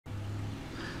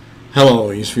Hello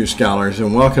Eastview Scholars,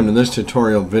 and welcome to this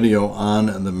tutorial video on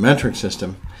the metric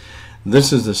system.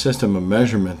 This is the system of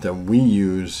measurement that we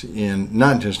use in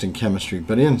not just in chemistry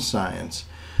but in science.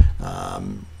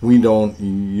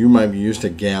 You might be used to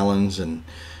gallons and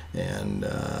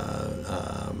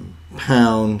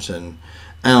pounds and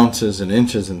ounces and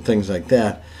inches and things like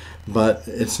that, but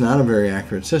it's not a very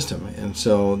accurate system. And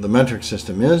so the metric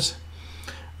system is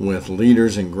with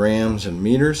liters and grams and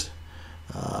meters.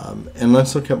 And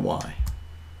let's look at why.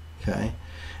 Okay,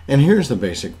 and here's the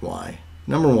basic why.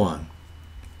 Number one,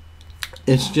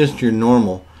 it's just your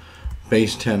normal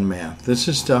base 10 math. This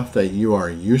is stuff that you are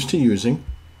used to using.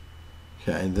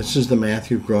 Okay, this is the math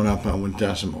you've grown up on with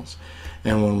decimals.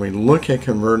 And when we look at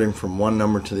converting from one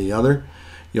number to the other,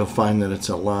 you'll find that it's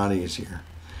a lot easier.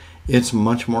 It's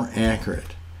much more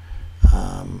accurate.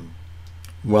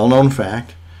 Well-known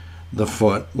fact, the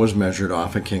foot was measured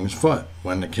off a king's foot.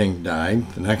 When the king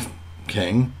died, the next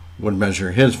king would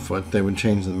measure his foot. They would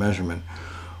change the measurement.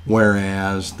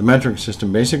 Whereas the metric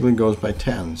system basically goes by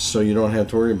tens, so you don't have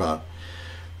to worry about,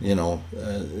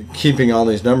 keeping all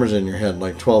these numbers in your head,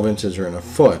 like 12 inches are in a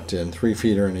foot, and 3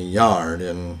 feet are in a yard,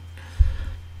 and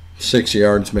 6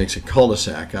 yards makes a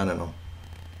cul-de-sac. I don't know.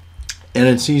 And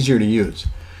it's easier to use.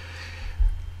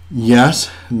 Yes,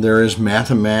 there is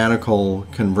mathematical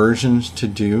conversions to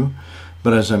do,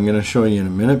 but as I'm going to show you in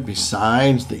a minute,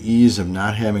 besides the ease of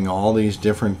not having all these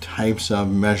different types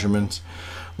of measurements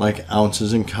like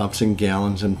ounces and cups and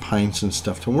gallons and pints and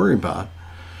stuff to worry about,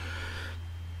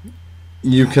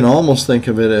 you can almost think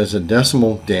of it as a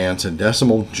decimal dance, a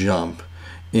decimal jump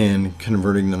in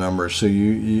converting the numbers. So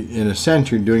you in a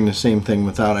sense, you're doing the same thing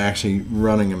without actually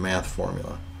running a math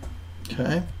formula.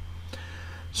 Okay?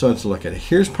 So let's look at it.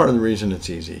 Here's part of the reason it's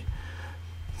easy.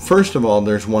 First of all,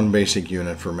 there's one basic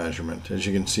unit for measurement, as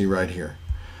you can see right here.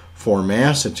 For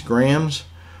mass, it's grams.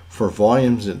 For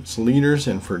volumes, it's liters.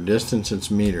 And for distance, it's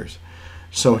meters.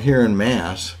 So here in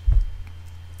mass,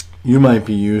 you might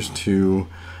be used to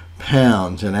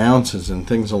pounds and ounces and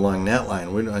things along that line,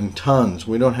 and tons.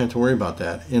 We don't have to worry about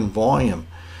that. In volume,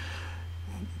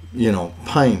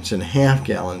 pints and half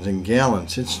gallons and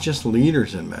gallons, it's just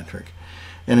liters in metric.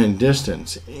 And in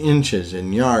distance, inches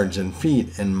and yards and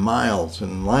feet and miles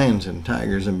and lions and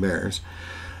tigers and bears.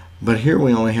 But here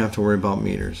we only have to worry about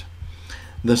meters.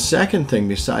 The second thing,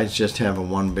 besides just having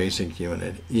one basic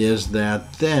unit, is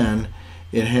that then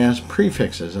it has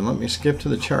prefixes. And let me skip to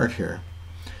the chart here.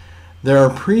 There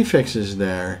are prefixes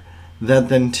there that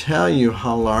then tell you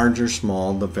how large or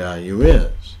small the value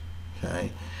is.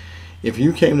 Okay? If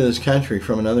you came to this country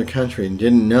from another country and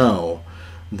didn't know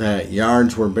that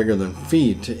yards were bigger than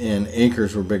feet and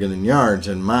acres were bigger than yards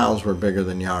and miles were bigger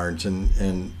than yards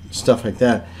and stuff like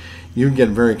that, you'd get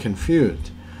very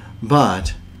confused.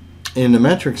 But in the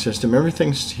metric system,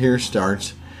 everything here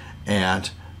starts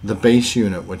at the base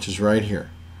unit, which is right here.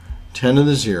 10 to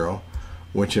the 0,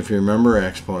 which if you remember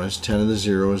exponents, 10 to the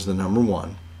 0 is the number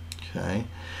 1. Okay.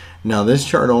 Now this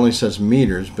chart only says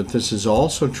meters, but this is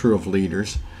also true of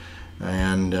liters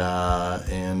and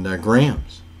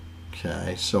grams.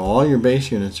 Okay, so all your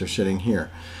base units are sitting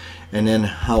here. And then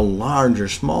how large or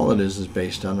small it is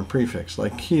based on the prefix,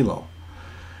 like kilo.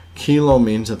 Kilo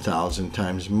means 1,000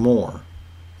 times more.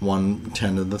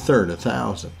 1/10 of the third,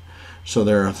 1,000. So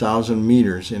there are 1,000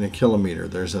 meters in a kilometer.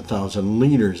 There's 1,000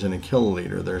 liters in a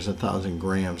kiloliter. There's 1,000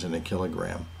 grams in a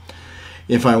kilogram.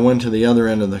 If I went to the other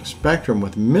end of the spectrum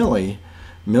with milli,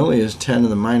 milli is 10 to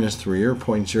the minus 3, or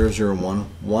 0.001,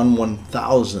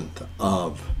 1/1000th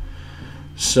of.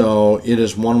 So it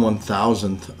is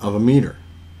 1/1000th of a meter,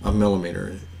 a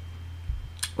millimeter.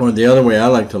 Or the other way I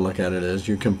like to look at it is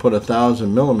you can put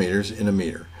 1,000 millimeters in a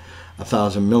meter,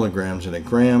 1,000 milligrams in a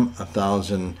gram,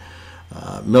 1,000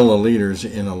 milliliters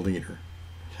in a liter.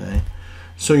 Okay,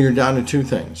 so you're down to two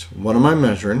things. What am I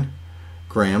measuring?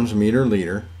 Grams, meter,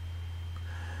 liter.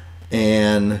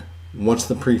 And what's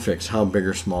the prefix? How big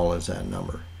or small is that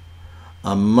number?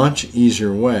 A much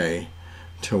easier way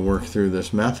to work through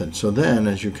this method. So then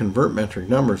as you convert metric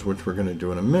numbers, which we're going to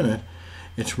do in a minute,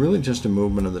 it's really just a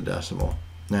movement of the decimal.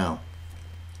 Now,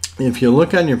 if you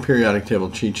look on your periodic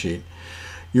table cheat sheet,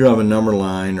 you have a number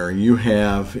line, or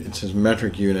it says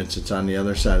metric units, it's on the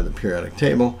other side of the periodic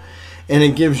table, and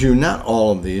it gives you not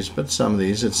all of these, but some of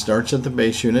these. It starts at the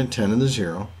base unit, 10 to the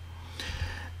 0,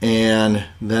 and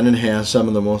then it has some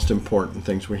of the most important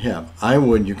things we have.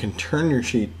 You can turn your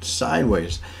sheet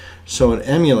sideways so it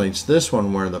emulates this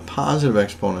one, where the positive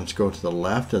exponents go to the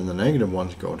left and the negative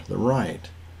ones go to the right.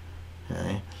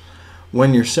 Okay?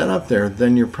 When you're set up there,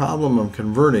 then your problem of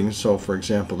converting, so for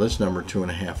example this number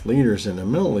 2.5 liters into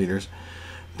milliliters,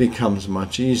 becomes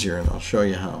much easier, and I'll show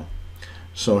you how.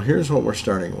 So here's what we're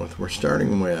starting with. We're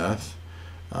starting with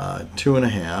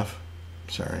 2.5.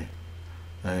 Sorry,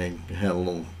 I had a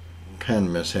little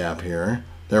pen mishap here.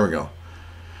 There we go.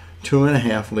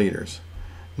 2.5 liters.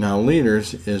 Now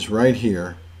liters is right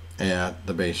here at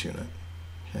the base unit.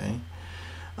 Okay.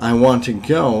 I want to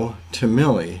go to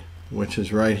milli, which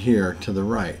is right here to the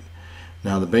right.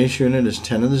 Now the base unit is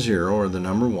 10 to the 0, or the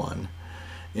number 1,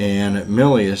 and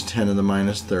milli is 10 to the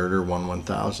minus third, or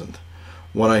 1/1000th.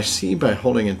 What I see by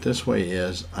holding it this way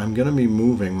is I'm going to be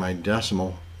moving my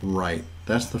decimal right.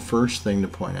 That's the first thing to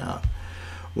point out.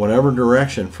 Whatever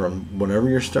direction, from whatever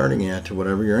you're starting at to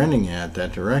whatever you're ending at,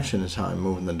 that direction is how I'm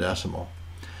moving the decimal.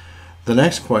 The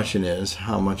next question is,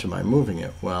 how much am I moving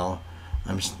it? Well,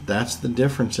 that's the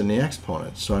difference in the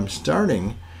exponent. So I'm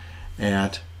starting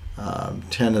at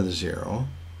 10 to the 0,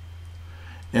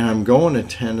 and I'm going to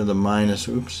 10 to the minus,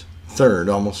 third,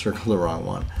 almost circled the wrong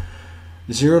one.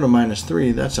 0 to minus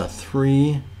 3, that's a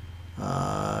 3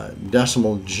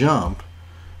 decimal jump,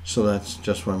 so that's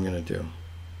just what I'm going to do.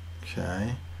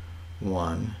 Okay,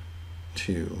 1,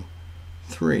 2,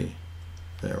 3.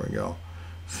 There we go.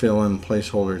 Fill in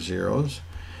placeholder zeros,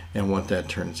 and what that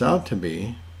turns out to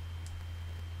be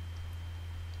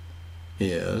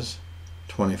is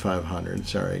 2,500.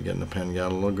 Sorry, again, the pen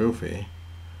got a little goofy.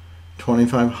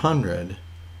 2,500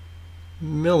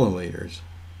 milliliters.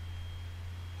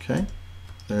 Okay,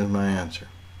 there's my answer.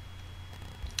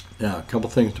 Now, a couple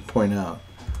things to point out.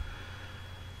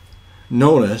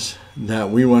 Notice that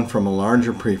we went from a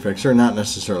larger prefix, or not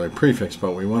necessarily prefix,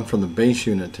 but we went from the base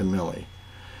unit to milli.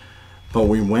 But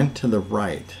we went to the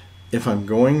right. If I'm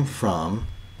going from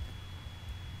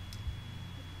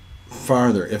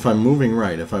farther, if I'm moving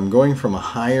right, if I'm going from a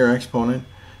higher exponent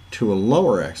to a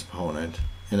lower exponent,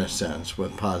 in a sense,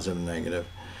 with positive and negative,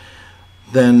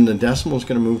 then the decimal is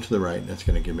going to move to the right, and it's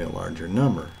going to give me a larger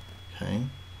number. Okay?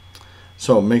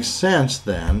 So it makes sense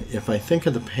then, if I think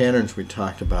of the patterns we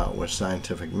talked about with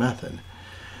scientific method,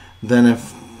 then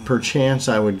if perchance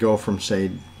I would go from,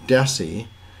 say, deci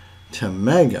to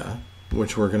mega,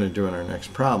 which we're going to do in our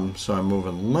next problem, so I'm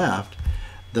moving left,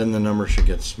 then the number should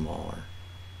get smaller.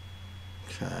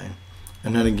 Okay,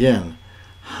 and then again,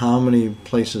 how many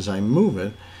places I move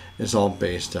it is all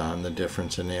based on the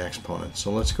difference in the exponents.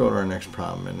 So let's go to our next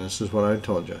problem, and this is what I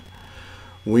told you.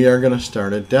 We are going to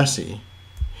start at deci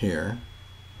here,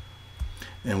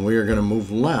 and we are going to move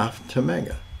left to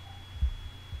mega.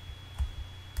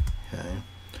 Okay,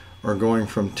 we're going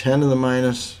from 10 to the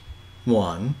minus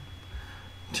 1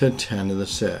 to 10 to the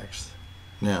 6th.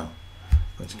 Now,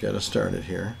 let's get us started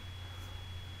here.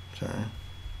 Sorry.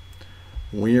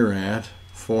 We are at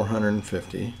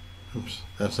 450. Oops,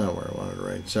 that's not where I wanted to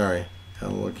write. Sorry,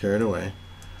 got a little carried away.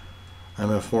 I'm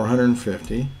at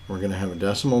 450. We're going to have a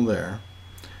decimal there.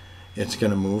 It's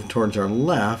going to move towards our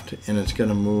left, and it's going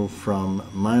to move from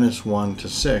minus 1 to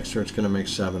 6, or it's going to make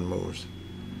 7 moves.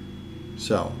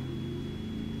 So,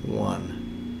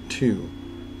 1, 2,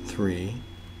 3,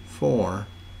 4,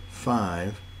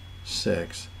 5,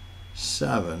 6,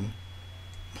 7.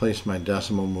 Place my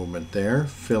decimal movement there,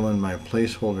 fill in my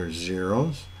placeholder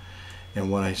zeros,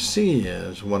 and what I see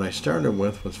is what I started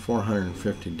with was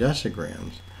 450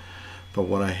 decigrams, but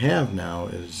what I have now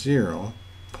is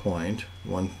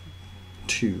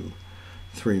 0.123.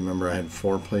 Remember, I had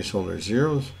 4 placeholder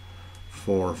zeros,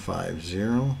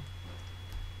 450,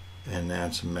 and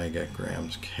that's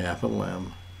megagrams, capital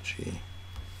M, G.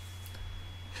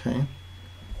 Okay.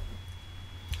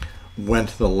 Went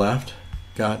to the left,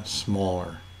 got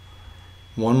smaller.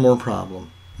 One more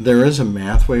problem. There is a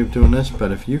math way of doing this,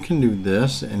 but if you can do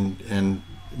this, and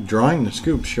drawing the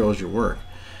scoop shows your work,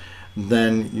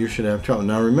 then you should have trouble.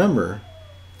 Now remember,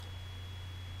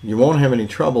 you won't have any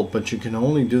trouble, but you can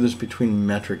only do this between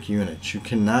metric units. You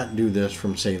cannot do this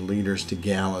from, say, liters to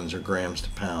gallons or grams to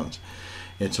pounds.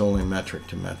 It's only metric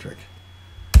to metric.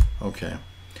 Okay,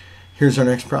 here's our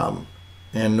next problem.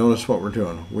 And notice what we're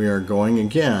doing. We are going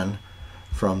again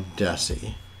from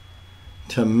deci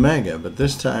to mega, but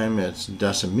this time it's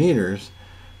decimeters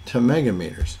to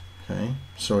megameters. Okay,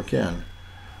 so again,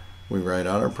 we write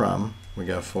out our problem. We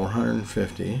got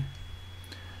 450,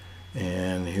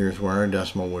 and here's where our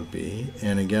decimal would be.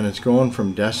 And again, it's going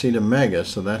from deci to mega,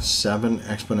 so that's 7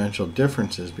 exponential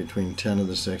differences between 10 to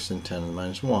the 6th and 10 to the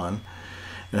minus 1.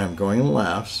 And I'm going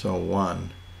left, so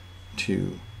 1,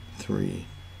 2, 3,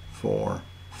 4,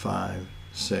 5,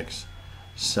 6,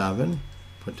 7.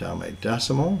 Put down my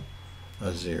decimal,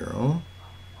 a 0.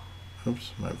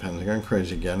 Oops, my pen's gone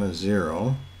crazy again. A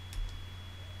 0,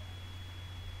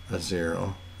 a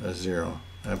 0, a 0.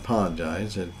 I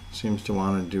apologize. It seems to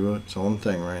want to do its own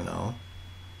thing right now.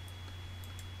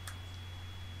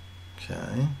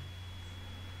 Okay.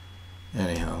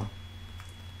 Anyhow,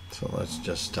 so let's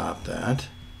just stop that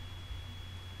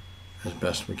as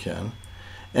best we can.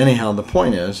 Anyhow, the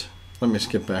point is, let me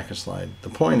skip back a slide. The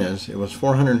point is, it was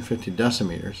 450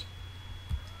 decimeters.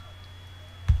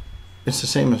 It's the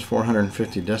same as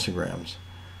 450 decigrams.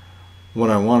 What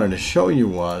I wanted to show you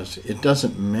was, it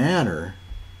doesn't matter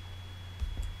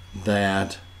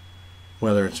that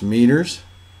whether it's meters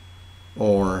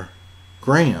or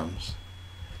grams,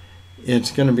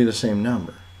 it's going to be the same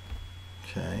number.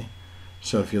 Okay,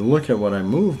 so if you look at what I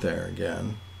moved there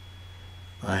again,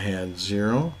 I had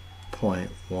 0,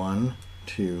 0.1,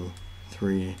 2,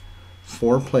 3,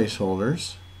 4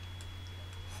 placeholders,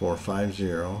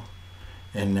 450,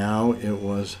 and now it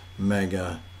was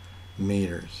mega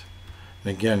meters.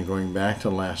 And again, going back to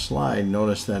the last slide,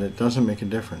 notice that it doesn't make a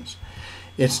difference.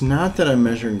 It's not that I'm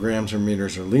measuring grams or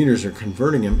meters or liters or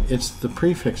converting them, it's the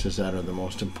prefixes that are the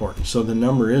most important. So the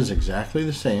number is exactly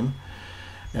the same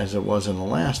as it was in the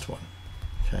last one.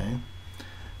 Okay.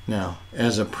 Now,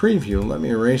 as a preview, let me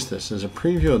erase this. As a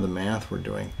preview of the math we're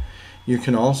doing, you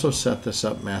can also set this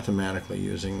up mathematically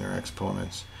using their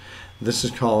exponents. This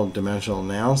is called dimensional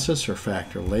analysis or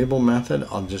factor label method.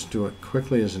 I'll just do it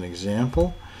quickly as an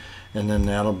example, and then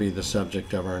that'll be the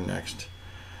subject of our next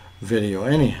video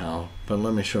anyhow, but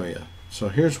let me show you. So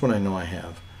here's what I know I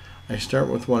have. I start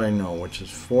with what I know, which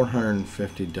is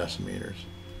 450 decimeters.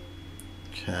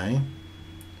 Okay.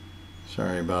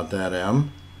 Sorry about that,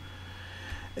 M.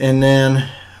 And then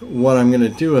what I'm going to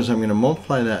do is I'm going to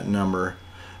multiply that number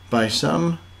by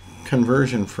some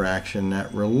conversion fraction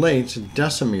that relates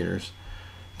decimeters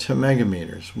to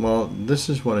megameters. Well, this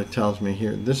is what it tells me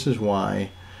here. This is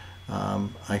why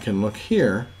I can look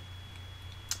here,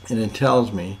 and it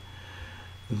tells me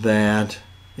that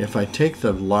if I take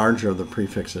the larger of the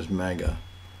prefixes mega,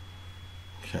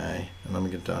 okay, and let me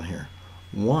get down here,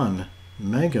 1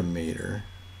 megameter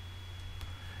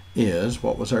is,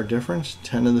 what was our difference?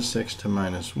 10 to the 6 to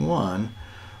minus 1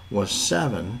 was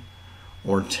 7,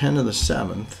 or 10 to the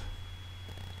 7th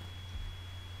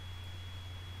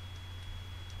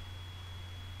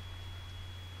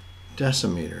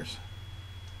decimeters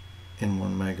in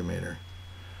 1 megameter.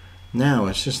 Now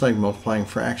it's just like multiplying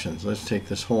fractions. Let's take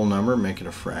this whole number, make it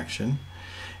a fraction.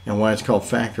 And why it's called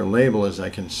factor label is I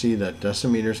can see that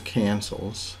decimeters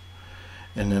cancels,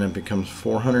 and then it becomes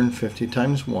 450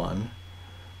 times 1,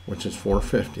 which is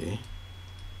 450.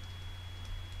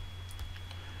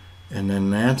 And then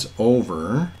that's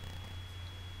over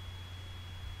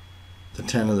the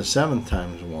 10 to the 7th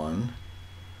times 1,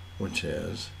 which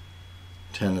is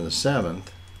 10 to the 7th,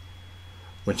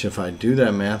 which if I do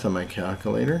that math on my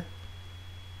calculator,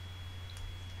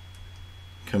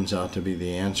 comes out to be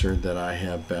the answer that I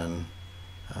have been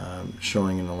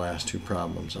showing in the last two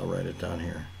problems. I'll write it down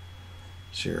here.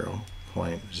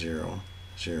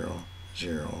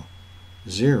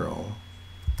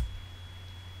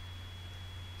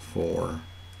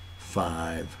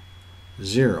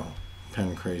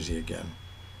 Pen crazy again.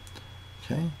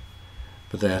 Okay?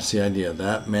 But that's the idea.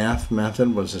 That math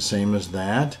method was the same as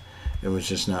that. It was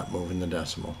just not moving the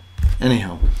decimal.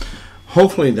 Anyhow,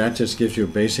 hopefully that just gives you a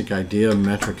basic idea of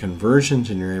metric conversions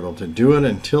and you're able to do it.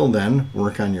 Until then,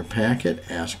 work on your packet,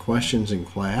 ask questions in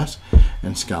class,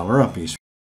 and scholar up.